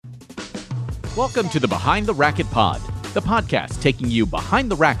Welcome to the Behind the Racket Pod, the podcast taking you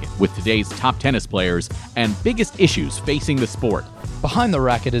behind the racket with today's top tennis players and biggest issues facing the sport. Behind the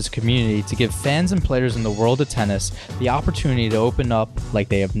Racket is a community to give fans and players in the world of tennis the opportunity to open up like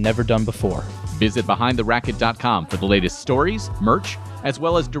they have never done before. Visit BehindTheRacket.com for the latest stories, merch, as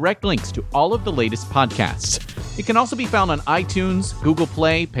well as direct links to all of the latest podcasts. It can also be found on iTunes, Google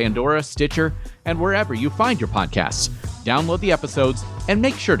Play, Pandora, Stitcher, and wherever you find your podcasts. Download the episodes and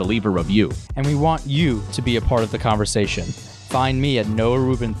make sure to leave a review. And we want you to be a part of the conversation. Find me at Noah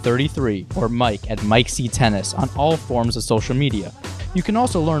Rubin 33 or Mike at Mike C Tennis on all forms of social media. You can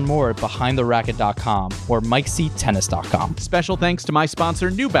also learn more at BehindTheRacket.com or MikeCTennis.com. Special thanks to my sponsor,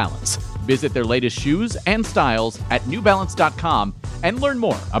 New Balance. Visit their latest shoes and styles at NewBalance.com and learn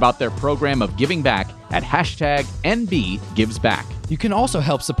more about their program of giving back at #NBGivesBack. You can also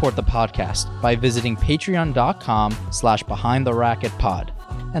help support the podcast by visiting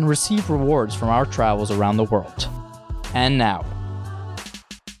patreon.com/BehindTheRacketPod and receive rewards from our travels around the world. And now,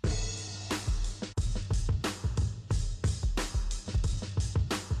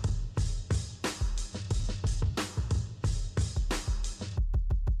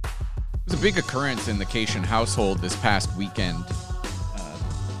 It was a big occurrence in the Cation household this past weekend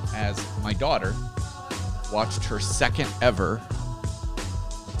as my daughter watched her second ever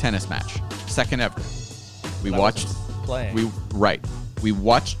tennis match. Second ever. We watched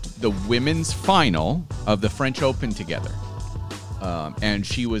the women's final of the French Open together. And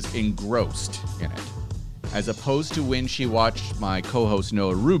she was engrossed in it. As opposed to when she watched my co-host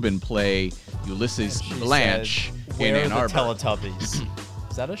Noah Rubin play Ulysses Blanche in Ann Arbor. Teletubbies?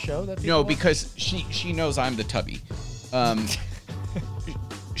 Is that a show that people No, watch? because she knows I'm the tubby.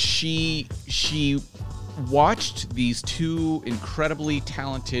 She watched these two incredibly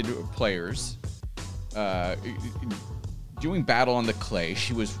talented players doing battle on the clay.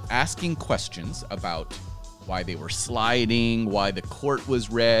 She was asking questions about why they were sliding, why the court was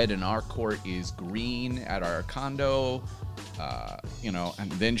red and our court is green at our condo.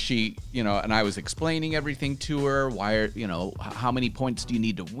 And then she, and I was explaining everything to her, how many points do you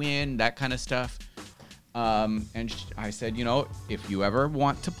need to win, that kind of stuff. I said, if you ever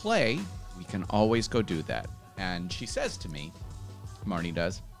want to play, we can always go do that. And she says to me, Marnie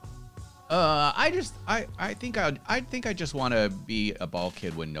does, I think I just want to be a ball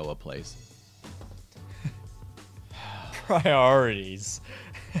kid when Noah plays. Priorities.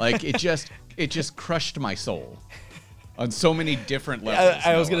 Like it just crushed my soul on so many different levels.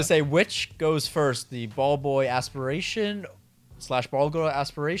 I was going to say, which goes first, the ball boy aspiration / ball girl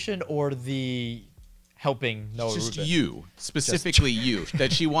aspiration, or the helping Noah Just Rubin? you, specifically you,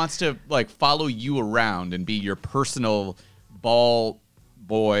 that she wants to follow you around and be your personal ball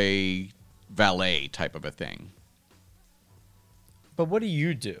boy valet type of a thing. But what do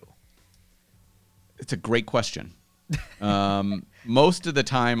you do? It's a great question. Most of the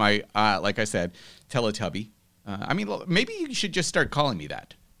time, I like I said, Teletubby. Maybe you should just start calling me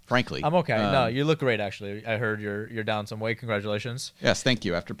that. Frankly, I'm okay. No, you look great. Actually, I heard you're down some weight. Congratulations. Yes, thank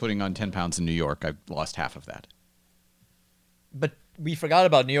you. After putting on 10 pounds in New York, I've lost half of that. But we forgot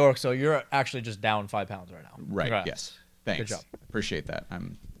about New York, so you're actually just down 5 pounds right now. Right. Congrats. Yes. Thanks. Good job. Appreciate that.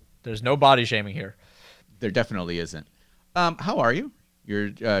 There's no body shaming here. There definitely isn't. How are you?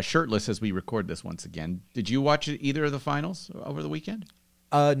 You're shirtless as we record this once again. Did you watch either of the finals over the weekend?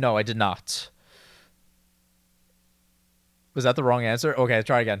 No, I did not. Was that the wrong answer? Okay,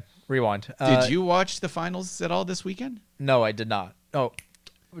 try again. Rewind. Did you watch the finals at all this weekend? No, I did not. Oh,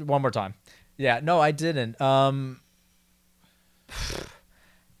 one more time. Yeah, no, I didn't. I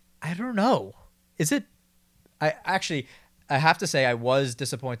don't know. Is it? I have to say I was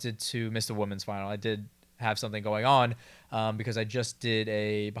disappointed to miss the women's final. I did have something going on because I just did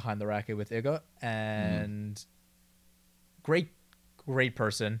a Behind the Racket with Iga, and great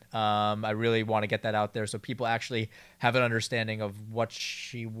person. I really want to get that out there so people actually have an understanding of what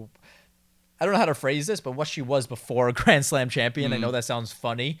I don't know how to phrase this, but what she was before a Grand Slam champion. I know that sounds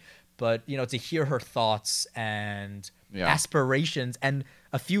funny, but to hear her thoughts and aspirations, and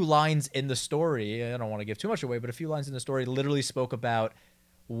a few lines in the story, I don't want to give too much away, but a few lines in the story literally spoke about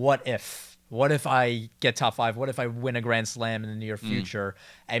what if I get top 5? What if I win a Grand Slam in the near future?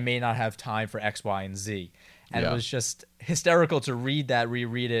 I may not have time for X, Y, and Z. And it was just hysterical to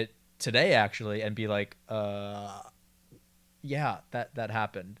reread it today, actually, and be like, yeah, that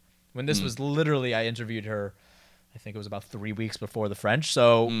happened. When this was literally, I interviewed her, I think it was about 3 weeks before the French.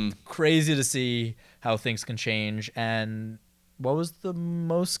 So crazy to see how things can change. And what was the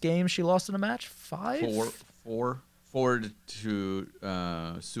most games she lost in a match? 5? Four to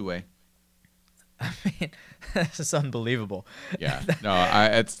Sue. I mean, this is unbelievable. Yeah, no,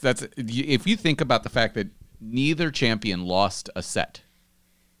 that's if you think about the fact that neither champion lost a set,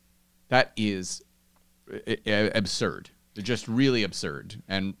 that is absurd. They're just really absurd.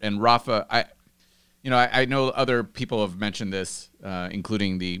 And Rafa, I know other people have mentioned this,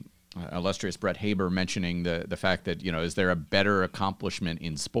 including the illustrious Brett Haber mentioning the fact that, is there a better accomplishment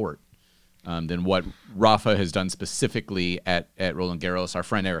in sport than what Rafa has done specifically at Roland Garros? Our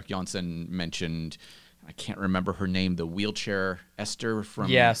friend Eric Janssen mentioned, I can't remember her name, the wheelchair Esther from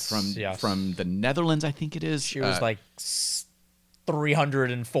the Netherlands, I think it is. She was like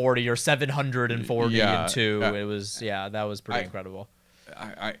 340 or 740 and two. It was that was pretty incredible.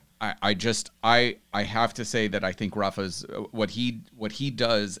 I have to say that I think Rafa's what he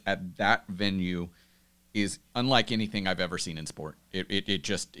does at that venue is unlike anything I've ever seen in sport. It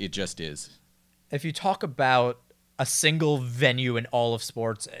just is. If you talk about a single venue in all of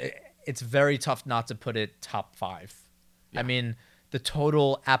sports, it's very tough not to put it top 5. Yeah. I mean, the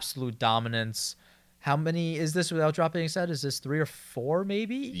total absolute dominance. How many is this without dropping a set? Is this 3 or 4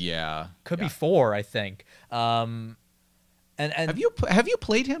 maybe? Yeah. Could be 4, I think. And have you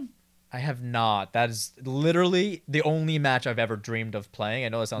played him? I have not. That is literally the only match I've ever dreamed of playing. I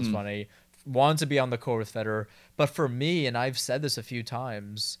know it sounds funny. Wanted to be on the court with Federer, but for me, and I've said this a few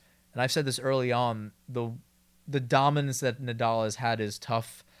times, and I've said this early on, the dominance that Nadal has had is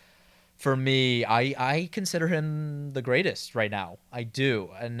tough. For me, I consider him the greatest right now. I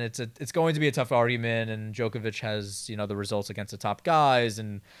do, and it's going to be a tough argument. And Djokovic has the results against the top guys,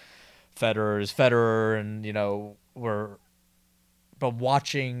 and Federer is Federer, and But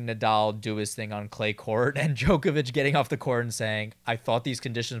watching Nadal do his thing on clay court and Djokovic getting off the court and saying, "I thought these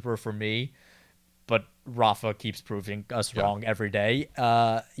conditions were for me, but Rafa keeps proving us wrong every day."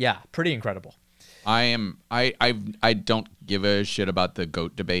 Pretty incredible. I don't give a shit about the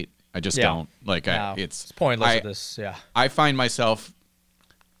GOAT debate. I just don't. It's pointless at this. Yeah. I find myself,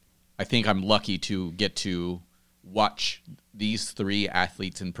 I think I'm lucky to get to watch these 3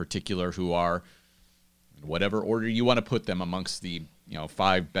 athletes in particular who are, in whatever order you want to put them, amongst the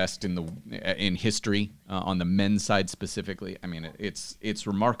 5 best in history on the men's side specifically. I mean, it's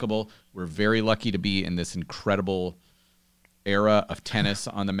remarkable. We're very lucky to be in this incredible era of tennis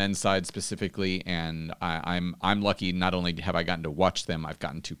on the men's side specifically, and I'm lucky. Not only have I gotten to watch them, I've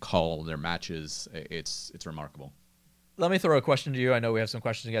gotten to call their matches. It's remarkable. Let me throw a question to you. I know we have some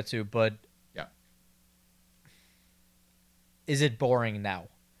questions to get to, but yeah, is it boring now?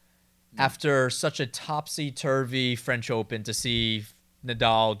 After such a topsy-turvy French Open to see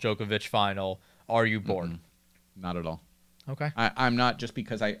Nadal Djokovic final, are you bored? Not at all. Okay. I'm not, just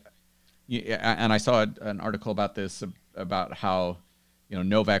because and I saw an article about this, about how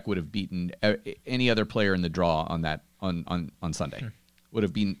Novak would have beaten any other player in the draw on Sunday. Would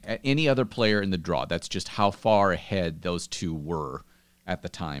have been any other player in the draw. That's just how far ahead those two were at the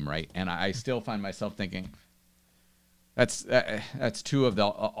time, right? And I still find myself thinking, that's 2 of the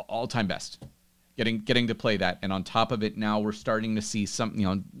all-time best, getting to play that. And on top of it, now we're starting to see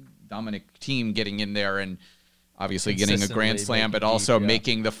some, Dominic Thiem getting in there and obviously getting a Grand Slam, but also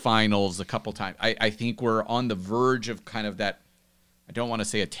making the finals a couple times. I think we're on the verge of kind of that. I don't want to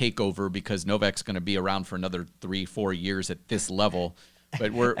say a takeover, because Novak's going to be around for another 3-4 years at this level,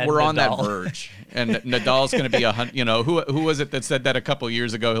 but we're on that verge. And Nadal's going to be who was it that said that a couple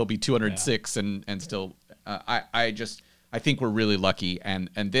years ago? He'll be 206 and still. I think we're really lucky. And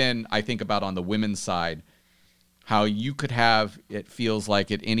then I think about on the women's side, how you could have, it feels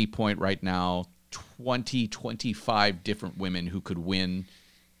like at any point right now, 20, 25 different women who could win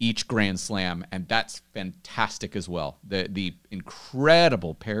each Grand Slam, and that's fantastic as well. The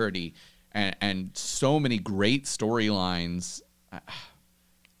incredible parity and so many great storylines.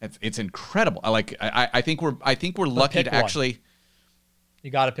 It's incredible. I think we're lucky to actually.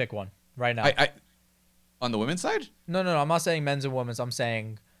 You got to pick one right now. On the women's side? No. I'm not saying men's and women's. I'm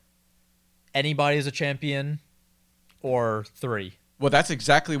saying anybody is a champion, or 3. Well, that's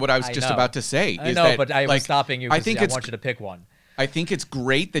exactly what I was just about to say. I know, but I was stopping you because I want you to pick one. I think it's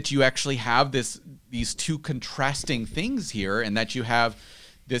great that you actually have these 2 contrasting things here, and that you have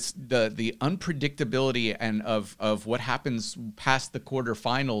the unpredictability and of what happens past the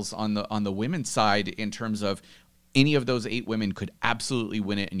quarterfinals on the women's side, in terms of any of those 8 women could absolutely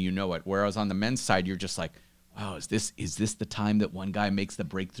win it, and it. Whereas on the men's side, you're just like, wow, is this the time that one guy makes the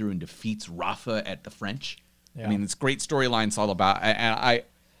breakthrough and defeats Rafa at the French? Yeah. I mean, it's great storylines all about, and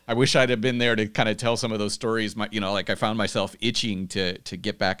I wish I'd have been there to kind of tell some of those stories. I found myself itching to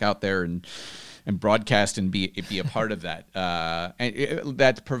get back out there and broadcast and be a part of that. And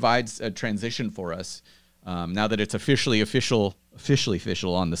that provides a transition for us. now that it's officially official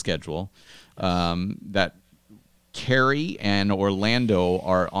on the schedule, that Cary and Orlando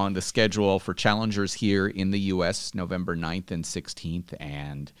are on the schedule for challengers here in the U.S. November 9th and 16th,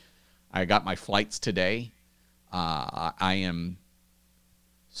 and I got my flights today. I am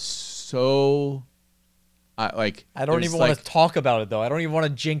so I don't even want to talk about it though. I don't even want to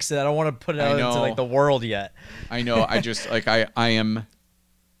jinx it. I don't want to put it out into like the world yet. I know. I just like I am.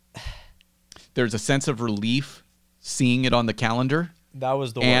 There's a sense of relief seeing it on the calendar. That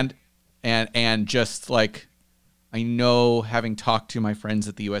was the word. And just like I know, having talked to my friends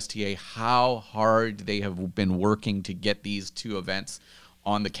at the USTA, how hard they have been working to get these two events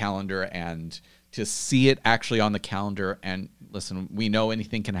on the calendar, and to see it actually on the calendar. And listen, we know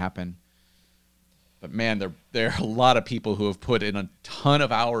anything can happen, but man, there are a lot of people who have put in a ton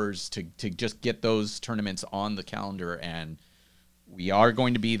of hours to just get those tournaments on the calendar, and we are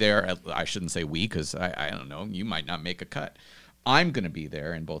going to be there. I shouldn't say we, because I don't know, you might not make a cut. I'm going to be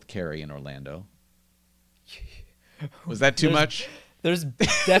there in both Cary and Orlando. Was that too much? There's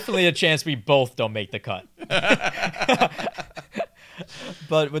definitely a chance we both don't make the cut.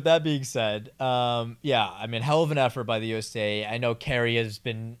 But with that being said, yeah, I mean, hell of an effort by the USTA. I know Cary has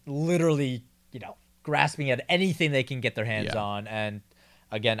been literally, grasping at anything they can get their hands on. And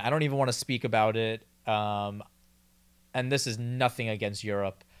again, I don't even want to speak about it. And this is nothing against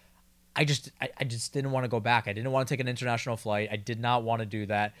Europe. I just didn't want to go back. I didn't want to take an international flight. I did not want to do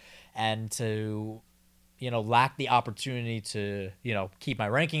that. And to lack the opportunity to, keep my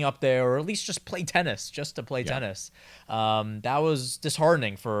ranking up there, or at least just play tennis, tennis. That was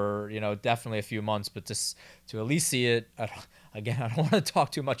disheartening for, definitely a few months, but to at least see it, again, I don't want to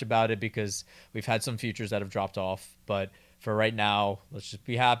talk too much about it because we've had some futures that have dropped off, but for right now, let's just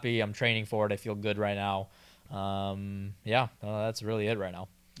be happy. I'm training for it. I feel good right now. That's really it right now.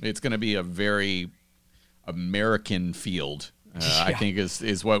 It's going to be a very American field. I think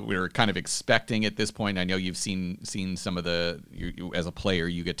is what we're kind of expecting at this point. I know you've seen some of you, as a player,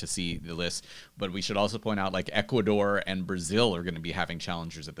 you get to see the list, but we should also point out like Ecuador and Brazil are going to be having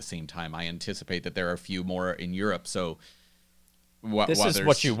challengers at the same time. I anticipate that there are a few more in Europe. So this is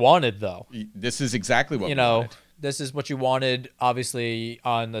what you wanted, though. This is exactly what we wanted. This is what you wanted, obviously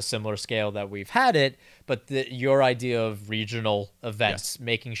on the similar scale that we've had it, but your idea of regional events,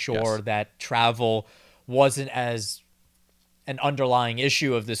 making sure that travel wasn't as an underlying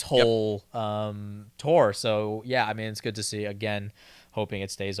issue of this whole tour. So yeah, I mean, it's good to see. Again, hoping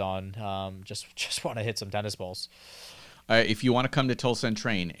it stays on. Just want to hit some tennis balls. If you want to come to Tulsa and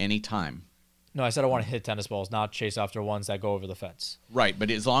train anytime. No, I said I want to hit tennis balls, not chase after ones that go over the fence. Right,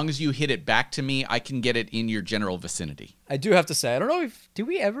 but as long as you hit it back to me, I can get it in your general vicinity. I do have to say, I don't know do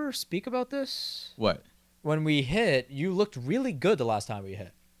we ever speak about this? What? When we hit, you looked really good the last time we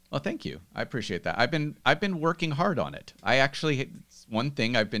hit. Well, thank you. I appreciate that. I've been working hard on it. It's one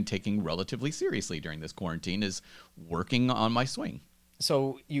thing I've been taking relatively seriously during this quarantine is working on my swing.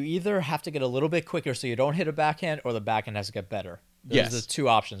 So you either have to get a little bit quicker so you don't hit a backhand, or the backhand has to get better. Those are the two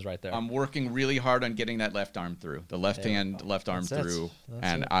options right there. I'm working really hard on getting that left arm through, the left arm through,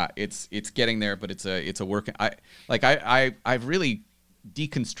 and it's getting there. But it's a work. I've really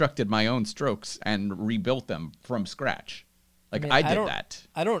deconstructed my own strokes and rebuilt them from scratch. I did that.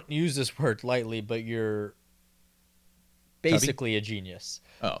 I don't use this word lightly, but you're basically a genius.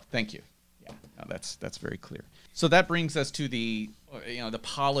 Oh, thank you. Yeah, no, that's very clear. So that brings us to the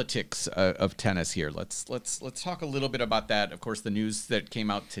politics of tennis here. Let's talk a little bit about that. Of course, the news that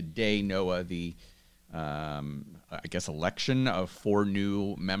came out today, Noah, the election of 4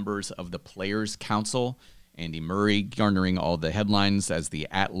 new members of the Players Council. Andy Murray garnering all the headlines as the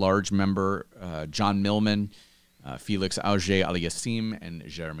at-large member, John Millman, Felix Auger-Aliassime, and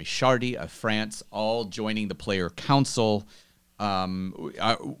Jeremy Chardy of France, all joining the Player Council.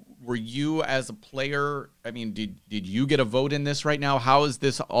 Were you, as a player, I mean, did you get a vote in this right now? How has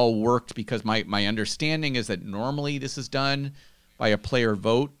this all worked? Because my understanding is that normally this is done by a player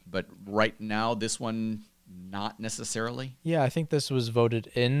vote, but right now this one not necessarily. Yeah, I think this was voted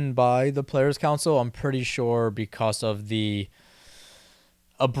in by the Players Council. I'm pretty sure because of the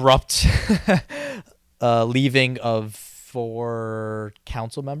abrupt leaving of 4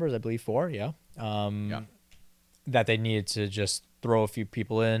 council members, I believe 4, that they needed to just throw a few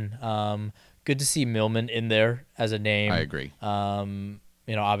people in. Good to see Millman in there as a name. I agree.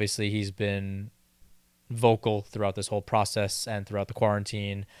 Obviously he's been vocal throughout this whole process and throughout the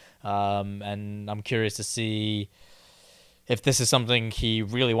quarantine. And I'm curious to see if this is something he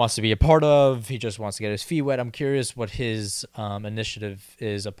really wants to be a part of, he just wants to get his feet wet. I'm curious what his initiative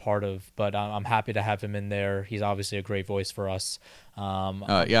is a part of, but I'm happy to have him in there. He's obviously a great voice for us.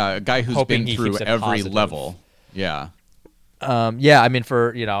 Yeah, a guy who's been through every positive level. Yeah. Yeah, I mean,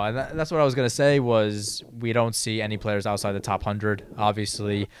 and that's what I was going to say was we don't see any players outside the top 100.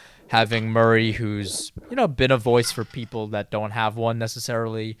 Obviously, having Murray, who's, been a voice for people that don't have one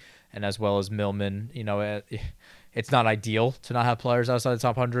necessarily, and as well as Millman, it's not ideal to not have players outside the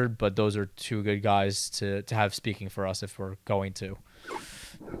top 100, but those are two good guys to have speaking for us if we're going to.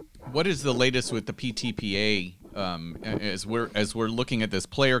 What is the latest with the PTPA as we're looking at this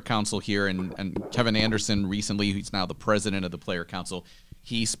player council here, and Kevin Anderson recently, he's now the president of the player council,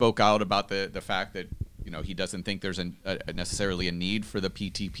 he spoke out about the fact that he doesn't think there's necessarily a need for the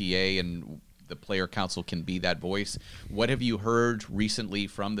PTPA, and the player council can be that voice. What have you heard recently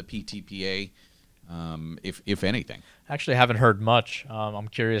from the PTPA, if anything? Actually, I haven't heard much. I'm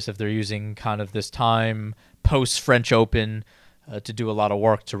curious if they're using kind of this time post French Open to do a lot of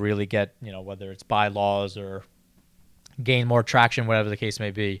work to really get, whether it's bylaws or gain more traction, whatever the case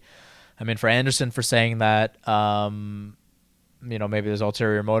may be. I mean, for Anderson for saying that, maybe there's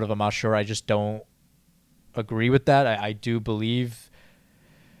ulterior motive. I'm not sure. I just don't agree with that. I do believe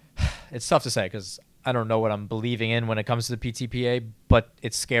it's tough to say because I don't know what I'm believing in when it comes to the PTPA, but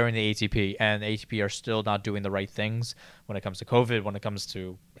it's scaring the ATP, and the ATP are still not doing the right things when it comes to COVID, when it comes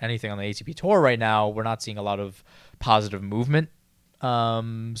to anything on the ATP tour right now. We're not seeing a lot of positive movement.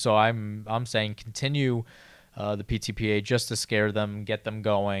 So I'm saying continue the PTPA just to scare them, get them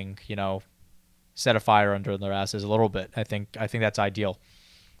going, set a fire under their asses a little bit. I think that's ideal.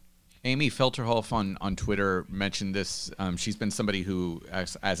 Amy Felterhoff on Twitter mentioned this. She's been somebody who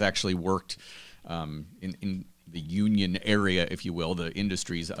has actually worked in the union area, if you will, the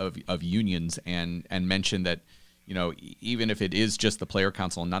industries of unions, and mentioned that, even if it is just the player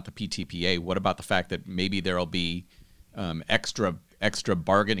council and not the PTPA, what about the fact that maybe there'll be extra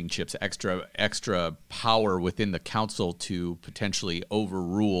bargaining chips, extra power within the council to potentially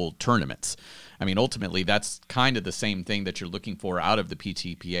overrule tournaments? I mean, ultimately, that's kind of the same thing that you're looking for out of the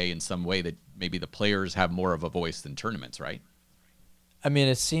PTPA in some way, that maybe the players have more of a voice than tournaments, right? I mean,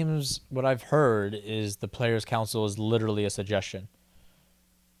 it seems what I've heard is the Players' Council is literally a suggestion.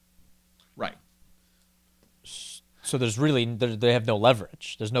 Right. So there's really they have no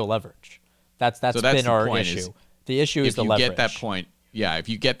leverage. There's no leverage. That's been our issue. The issue is the leverage. If you get that point, if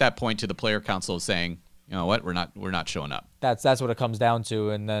you get that point to the Player Council saying, you know what, we're not showing up. That's what it comes down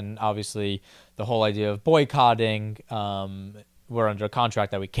to, and then obviously the whole idea of boycotting. We're under a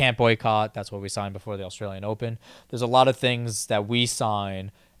contract that we can't boycott. That's what we signed before the Australian Open. There's a lot of things that we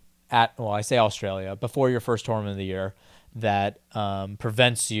sign I say Australia, before your first tournament of the year that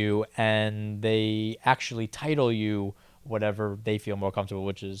prevents you, and they actually title you whatever they feel more comfortable,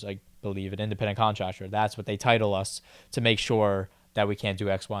 which is, I believe, an independent contractor. That's what they title us to make sure that we can't do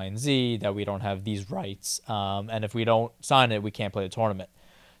X, Y, and Z, that we don't have these rights. And if we don't sign it, we can't play the tournament.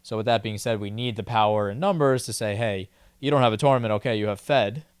 So with that being said, we need the power and numbers to say, hey, you don't have a tournament. Okay, you have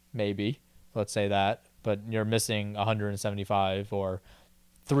Fed, maybe. Let's say that. But you're missing 175 or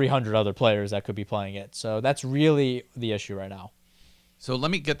 300 other players that could be playing it. So that's really the issue right now. So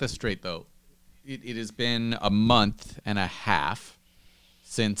let me get this straight, though. It has been a month and a half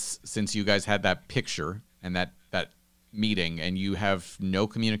since you guys had that picture and that meeting, and you have no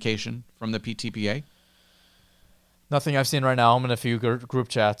communication from the PTPA? Nothing I've seen right now. I'm in a few group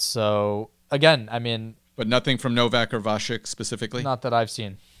chats. So, again, I mean... But nothing from Novak or Vasek specifically? Not that I've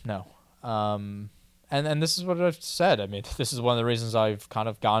seen, no. And this is what I've said. I mean, this is one of the reasons I've kind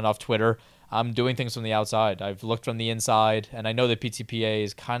of gone off Twitter. I'm doing things from the outside. I've looked from the inside, and I know the PTPA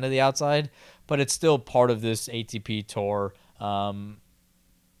is kind of the outside, but it's still part of this ATP tour.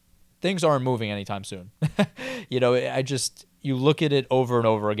 Things aren't moving anytime soon. You look at it over and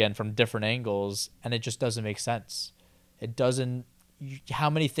over again from different angles, and it just doesn't make sense. It doesn't. How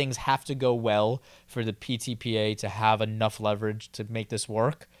many things have to go well for the PTPA to have enough leverage to make this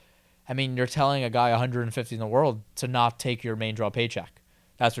work? I mean, you're telling a guy 150 in the world to not take your main draw paycheck.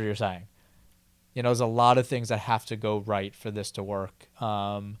 That's what you're saying. There's a lot of things that have to go right for this to work.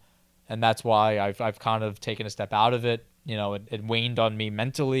 And that's why I've kind of taken a step out of it. It waned on me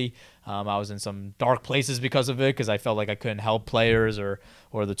mentally. I was in some dark places because of it, because I felt like I couldn't help players or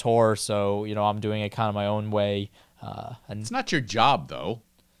the tour. So, I'm doing it kind of my own way. And it's not your job, though.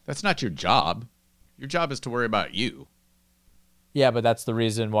 That's not your job. Your job is to worry about you. Yeah, but that's the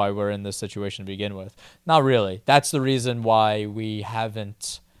reason why we're in this situation to begin with. Not really. That's the reason why we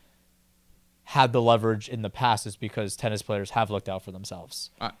haven't had the leverage in the past is because tennis players have looked out for themselves.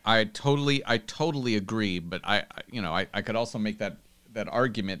 I totally agree, but I could also make that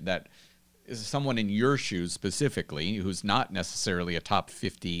argument that is someone in your shoes specifically, who's not necessarily a top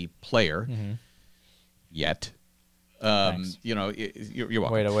 50 player yet. You're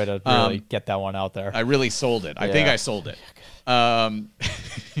welcome. Way to really get that one out there. I really sold it. I think I sold it.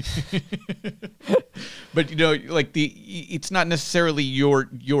 But it's not necessarily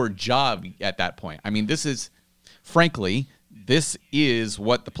your job at that point. I mean, this is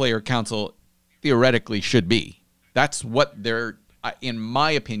what the player council theoretically should be. That's what in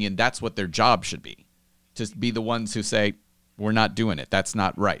my opinion, that's what their job should be. To be the ones who say, we're not doing it. That's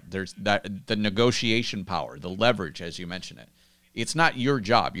not right. There's the negotiation power, the leverage, as you mentioned it. It's not your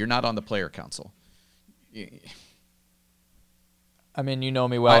job. You're not on the player council. I mean, you know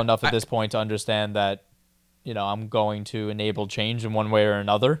me well enough at this point to understand that, I'm going to enable change in one way or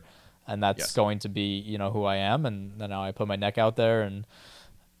another, and that's going to be, who I am. And now I put my neck out there, and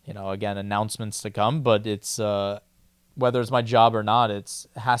again, announcements to come. But it's whether it's my job or not, it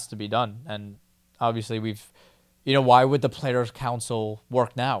has to be done. And obviously, why would the Players Council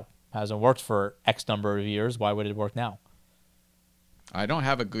work now? Hasn't worked for X number of years. Why would it work now? I don't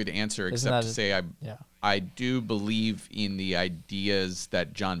have a good answer except to say I do believe in the ideas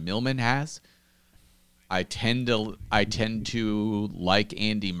that John Millman has. I tend to like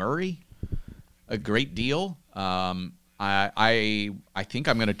Andy Murray a great deal. I think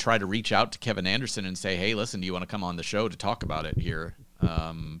I'm going to try to reach out to Kevin Anderson and say, hey, listen, do you want to come on the show to talk about it here?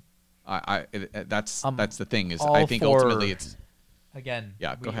 That's the thing is I think ultimately it's again.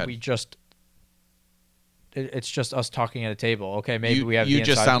 Yeah, go ahead. It's just us talking at a table. Okay, maybe we have. You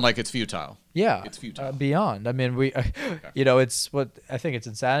just sound like it's futile. Yeah, it's futile. Beyond. I mean, it's what I think it's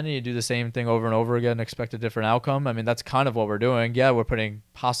insanity. You do the same thing over and over again, expect a different outcome. I mean, that's kind of what we're doing. Yeah, we're putting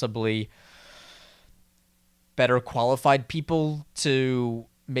possibly better qualified people to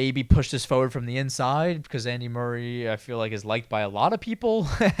maybe push this forward from the inside, because Andy Murray, I feel like, is liked by a lot of people,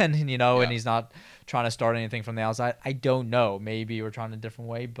 and and he's not trying to start anything from the outside. I don't know. Maybe we're trying a different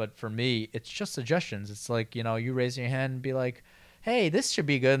way, but for me, it's just suggestions. It's like, you raise your hand and be like, hey, this should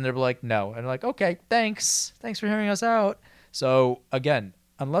be good, and they're like, no, and they're like, okay, thanks for hearing us out. So again,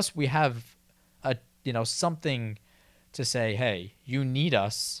 unless we have something to say, hey, you need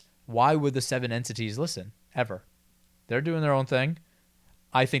us, why would the 7 entities listen ever? They're doing their own thing.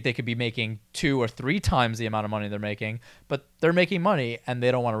 I think they could be making 2 or 3 times the amount of money they're making, but they're making money and they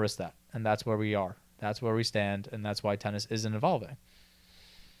don't want to risk that. And that's where we are. That's where we stand. And that's why tennis isn't evolving.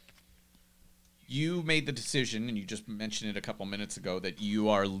 You made the decision, and you just mentioned it a couple minutes ago, that you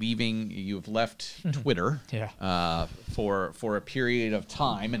are leaving. You've left Twitter for a period of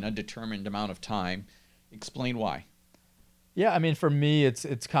time, an undetermined amount of time. Explain why. Yeah, I mean, for me,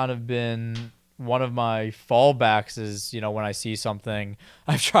 it's kind of been one of my fallbacks is, when I see something,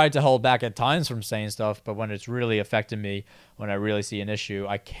 I've tried to hold back at times from saying stuff, but when it's really affected me, when I really see an issue,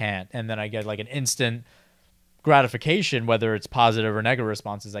 I can't. And then I get like an instant gratification, whether it's positive or negative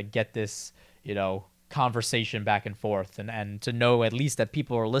responses. I get this, conversation back and forth, and to know at least that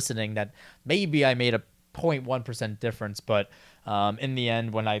people are listening, that maybe I made a 0.1% difference. But in the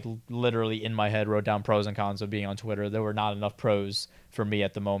end, when I literally in my head wrote down pros and cons of being on Twitter, there were not enough pros for me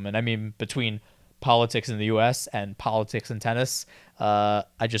at the moment. I mean, between politics in the U.S. and politics in tennis,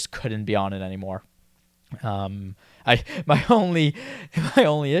 I just couldn't be on it anymore. My only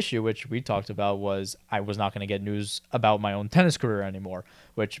issue, which we talked about, was I was not going to get news about my own tennis career anymore,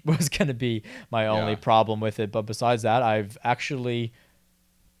 which was going to be my only problem with it. But besides that, I've actually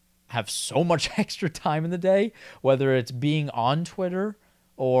have so much extra time in the day, whether it's being on Twitter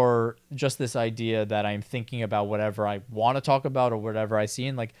or just this idea that I'm thinking about whatever I want to talk about or whatever I see.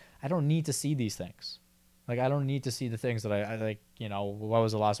 And like, I don't need to see these things. Like, I don't need to see the things that I like, what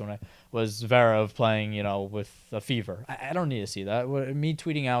was the last one? Was Zverev playing, with a fever. I don't need to see that. Me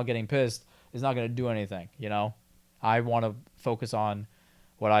tweeting out, getting pissed is not going to do anything, I want to focus on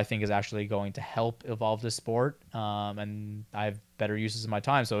what I think is actually going to help evolve this sport. And I have better uses of my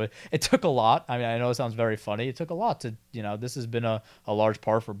time. So it took a lot. I mean, I know it sounds very funny. It took a lot to, this has been a large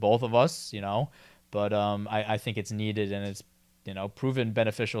part for both of us, but I think it's needed, and it's, proven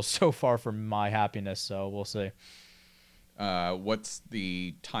beneficial so far for my happiness. So we'll see. What's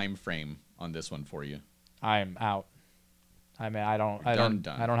the time frame on this one for you? I'm out. I mean, I don't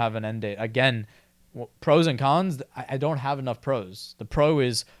have an end date. Again, pros and cons. I don't have enough pros. The pro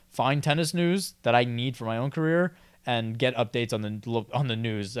is find tennis news that I need for my own career and get updates on the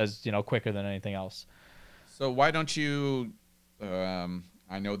news as quicker than anything else. So why don't you?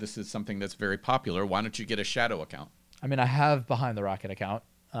 I know this is something that's very popular. Why don't you get a shadow account? I mean, I have Behind the Racket account.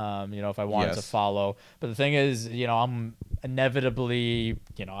 If I wanted to Yes. follow. But the thing is, I'm inevitably,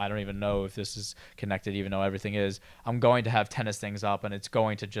 I don't even know if this is connected, even though everything is. I'm going to have tennis things up, and it's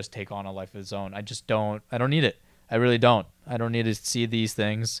going to just take on a life of its own. I don't need it. I really don't. I don't need to see these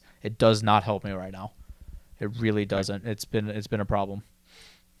things. It does not help me right now. It really doesn't. It's been a problem.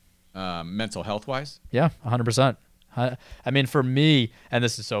 Mental health wise? Yeah, 100%. I mean, for me, and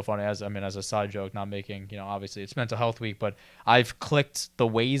this is so funny, as a side joke, not making, obviously it's mental health week, but I've clicked the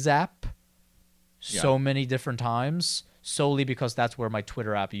Waze app so many different times solely because that's where my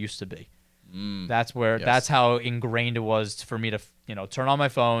Twitter app used to be. That's how ingrained it was for me to, turn on my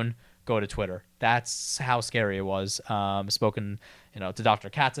phone, go to Twitter. That's how scary it was. Spoken, to Dr.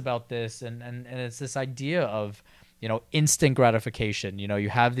 Katz about this, and it's this idea of, instant gratification. You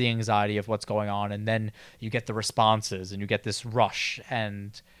have the anxiety of what's going on, and then you get the responses, and you get this rush.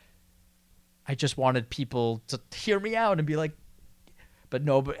 And I just wanted people to hear me out and be like, but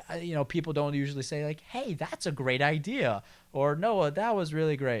people don't usually say like, hey, that's a great idea, or Noah, that was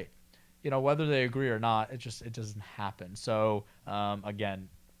really great. Whether they agree or not, it doesn't happen. So again,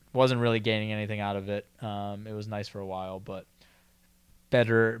 wasn't really gaining anything out of it. It was nice for a while, but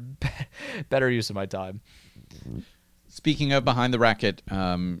better use of my time. Speaking of Behind the Racket,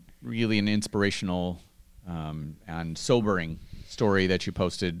 really an inspirational and sobering story that you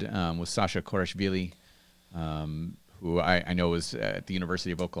posted with Sasha Korashvili, who I know is at the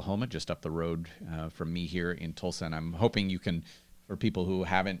University of Oklahoma, just up the road from me here in Tulsa. And I'm hoping you can, for people who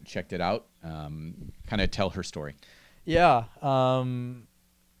haven't checked it out, kind of tell her story. Yeah.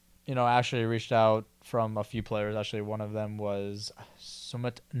 Actually reached out from a few players. Actually, one of them was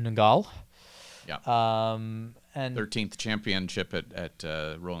Sumit Nagal. Yeah. And 13th championship at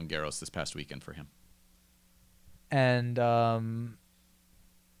Roland Garros this past weekend for him. And I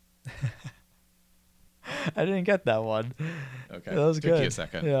didn't get that one. Okay. That was Took good. you a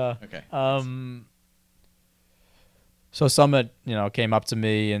second. Yeah. Okay. So Summit, came up to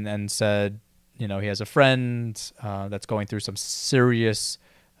me and said, he has a friend that's going through some serious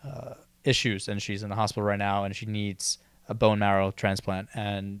issues, and she's in the hospital right now, and she needs a bone marrow transplant,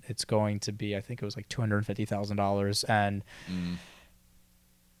 and it's going to be, I think it was like $250,000. And,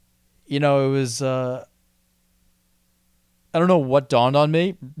 it was, I don't know what dawned on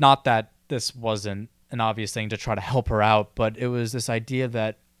me. Not that this wasn't an obvious thing to try to help her out, but it was this idea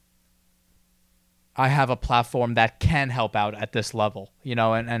that I have a platform that can help out at this level,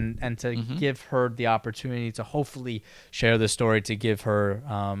 and to give her the opportunity to hopefully share the story, to give her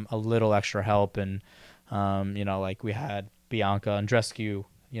a little extra help. And, like we had Bianca Andreescu,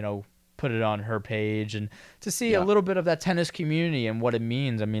 put it on her page, and to see a little bit of that tennis community and what it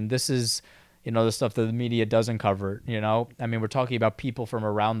means. I mean, this is, the stuff that the media doesn't cover, I mean, we're talking about people from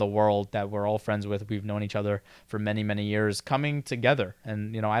around the world that we're all friends with. We've known each other for many, many years coming together.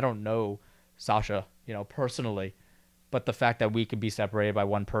 And, I don't know Sasha, personally, but the fact that we could be separated by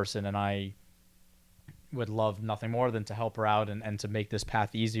one person, and I would love nothing more than to help her out and to make this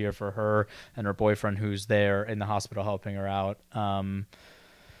path easier for her and her boyfriend who's there in the hospital helping her out. I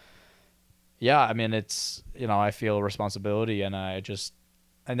mean, it's, I feel a responsibility, and I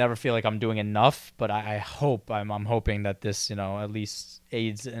never feel like I'm doing enough, but I'm hoping that this, at least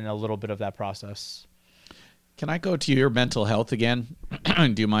aids in a little bit of that process. Can I go to your mental health again?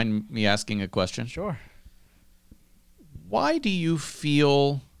 Do you mind me asking a question? Sure. Why do you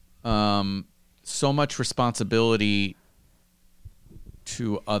feel so much responsibility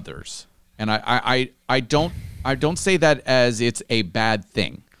to others? And I don't say that as it's a bad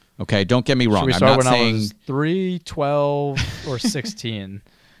thing. Okay, don't get me wrong. Should we I'm start not when saying I was 3, 12, or 16?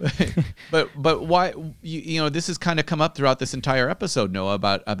 But why this has kind of come up throughout this entire episode, Noah,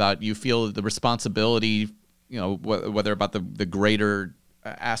 about you feel the responsibility, whether about the greater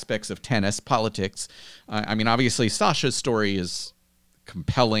aspects of tennis, politics. I mean, obviously Sasha's story is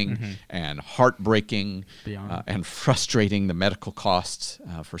compelling and heartbreaking and frustrating, the medical costs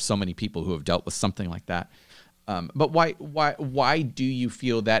for so many people who have dealt with something like that. But why do you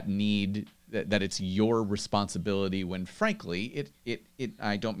feel that need that it's your responsibility when, frankly, it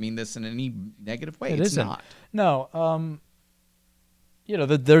I don't mean this in any negative way. It's not. No.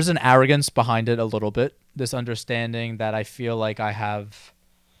 There's an arrogance behind it a little bit. This understanding that I feel like I have,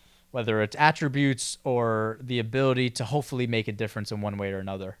 whether it's attributes or the ability to hopefully make a difference in one way or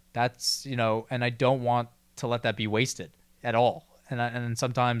another. That's, and I don't want to let that be wasted at all. And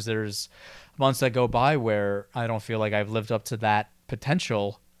sometimes there's months that go by where I don't feel like I've lived up to that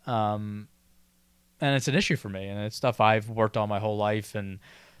potential. And it's an issue for me, and it's stuff I've worked on my whole life. And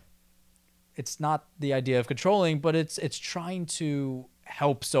it's not the idea of controlling, but it's trying to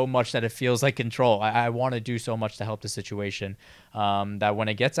help so much that it feels like control. I want to do so much to help the situation that when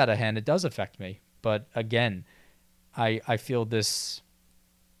it gets out of hand, it does affect me. But again, I feel this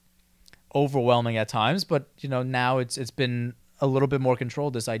overwhelming at times, but now it's been a little bit more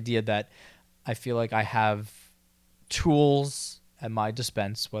controlled. This idea that I feel like I have tools at my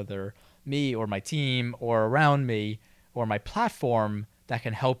dispense, whether me or my team or around me or my platform, that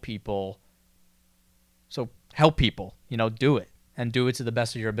can help people. So help people, do it and do it to the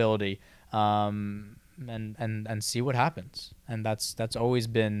best of your ability, and see what happens. And that's always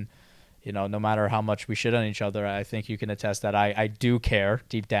been, no matter how much we shit on each other, I think you can attest that I do care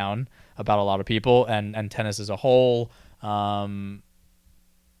deep down about a lot of people and tennis as a whole. And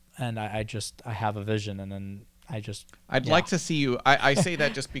I have a vision, and then I'd like to see you. I say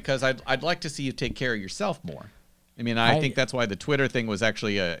that just because I'd like to see you take care of yourself more. I mean, I think that's why the Twitter thing was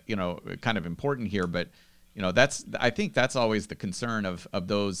actually kind of important here. But I think that's always the concern of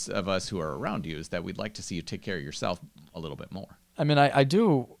those of us who are around you, is that we'd like to see you take care of yourself a little bit more. I mean, I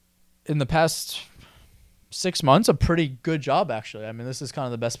do in the past 6 months a pretty good job, actually. I mean, this is kind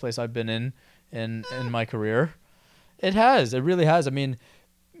of the best place I've been in my career. It really has. I mean,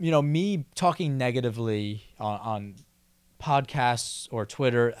 me talking negatively on podcasts or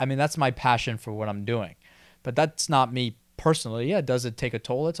Twitter, I mean, that's my passion for what I'm doing. But that's not me personally. Yeah, does it take a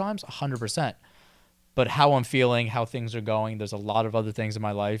toll at times? 100%. But how I'm feeling, how things are going, there's a lot of other things in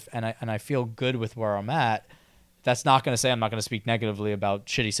my life, and I feel good with where I'm at. That's not going to say I'm not going to speak negatively about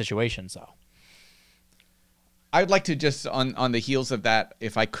shitty situations, though. I'd like to just, on the heels of that,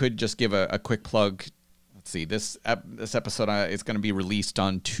 if I could just give a quick plug. Let's see, this episode is going to be released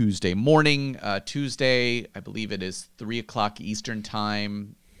on Tuesday morning. Tuesday, I believe it is 3 o'clock Eastern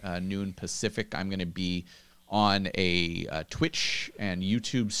time, noon Pacific. I'm going to be on a Twitch and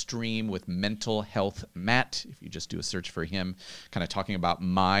YouTube stream with Mental Health Matt. If you just do a search for him, kind of talking about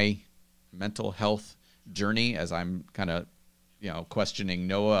my mental health journey as I'm kind of questioning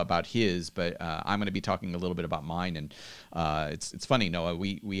Noah about his, but I'm going to be talking a little bit about mine. And it's funny, Noah,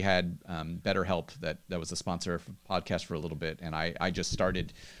 we had BetterHelp that was a sponsor of the podcast for a little bit, and I just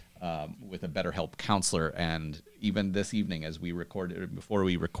started with a BetterHelp counselor. And even this evening, before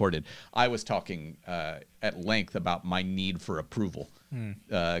we recorded, I was talking at length about my need for approval.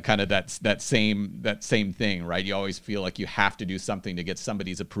 Kind of that same thing, right? You always feel like you have to do something to get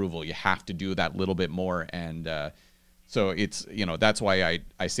somebody's approval. You have to do that little bit more. And so it's, that's why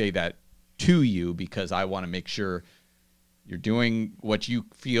I say that to you, because I want to make sure you're doing what you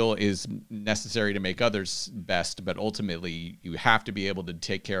feel is necessary to make others best, but ultimately you have to be able to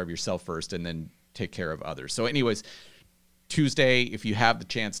take care of yourself first and then take care of others. So anyways, Tuesday, if you have the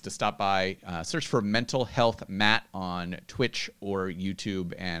chance to stop by, search for Mental Health Matt on Twitch or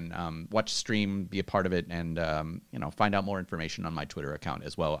YouTube, and watch the stream, be a part of it, and find out more information on my Twitter account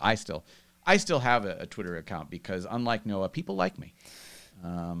as well. I still have a Twitter account because, unlike Noah, people like me.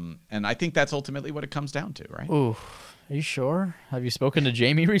 And I think that's ultimately what it comes down to, right? Ooh, are you sure? Have you spoken to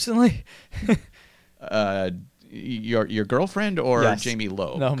Jamie recently? Your girlfriend or yes. Jamie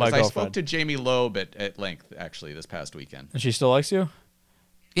Loeb? No, my girlfriend. I spoke to Jamie Loeb at length, actually, this past weekend. And she still likes you?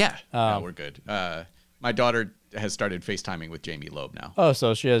 Yeah. No, we're good. My daughter has started FaceTiming with Jamie Loeb now. Oh,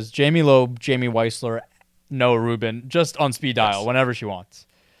 so she has Jamie Loeb, Jamie Weissler, Noah Rubin, just on speed dial whenever she wants.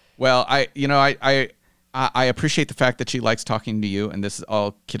 Well, I appreciate the fact that she likes talking to you, and this is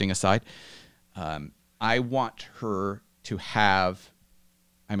all kidding aside. I want her to have,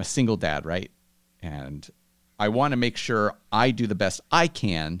 I'm a single dad, right? And I want to make sure I do the best I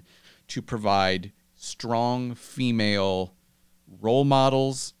can to provide strong female role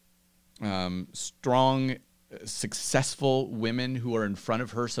models, strong, successful women who are in front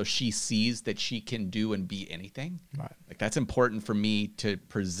of her, so she sees that she can do and be anything. Right. Like, that's important for me to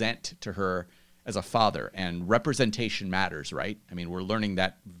present to her as a father, and representation matters, right? I mean, we're learning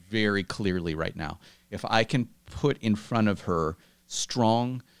that very clearly right now. If I can put in front of her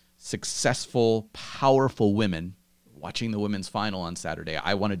strong, successful, powerful women, watching the women's final on Saturday,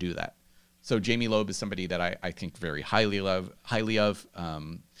 I want to do that. So Jamie Loeb is somebody that I think very highly of.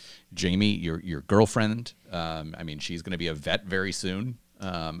 Jamie, your girlfriend, I mean, she's going to be a vet very soon,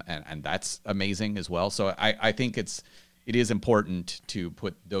 and that's amazing as well. So I think it is important to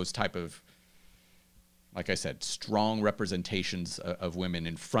put those type of, like I said, strong representations of women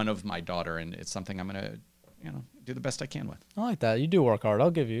in front of my daughter, and it's something I'm going to, do the best I can with. I like that. You do work hard. I'll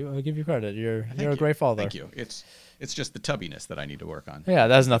give you credit. You're a great father. Thank you. It's just the tubbiness that I need to work on. Yeah,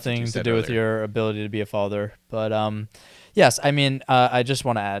 that has nothing to do with your ability to be a father. But yes, I mean, I just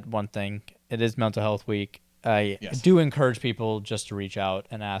want to add one thing. It is Mental Health Week. I do encourage people just to reach out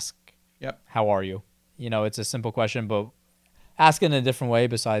and ask, Yep. How are you? It's a simple question, but ask it in a different way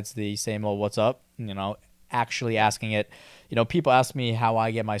besides the same old what's up, actually asking it. People ask me how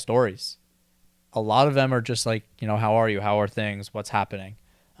I get my stories. A lot of them are just like, how are you? How are things? What's happening?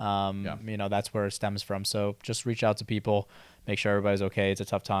 That's where it stems from. So just reach out to people, make sure everybody's okay. It's a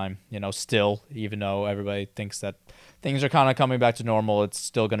tough time, still, even though everybody thinks that things are kind of coming back to normal, it's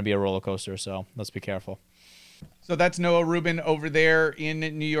still going to be a roller coaster. So let's be careful. So that's Noah Rubin over there in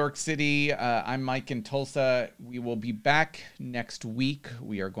New York City. I'm Mike in Tulsa. We will be back next week.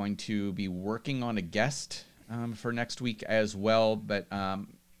 We are going to be working on a guest for next week as well. But,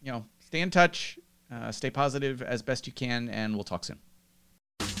 stay in touch, stay positive as best you can, and we'll talk soon.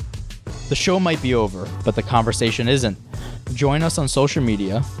 The show might be over, but the conversation isn't. Join us on social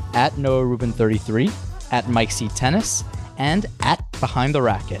media at Noah Rubin 33, at Mike C. Tennis, and at Behind the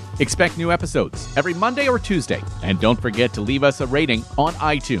Racket. Expect new episodes every Monday or Tuesday. And don't forget to leave us a rating on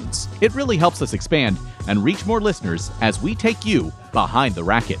iTunes. It really helps us expand and reach more listeners as we take you behind the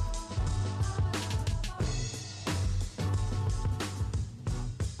racket.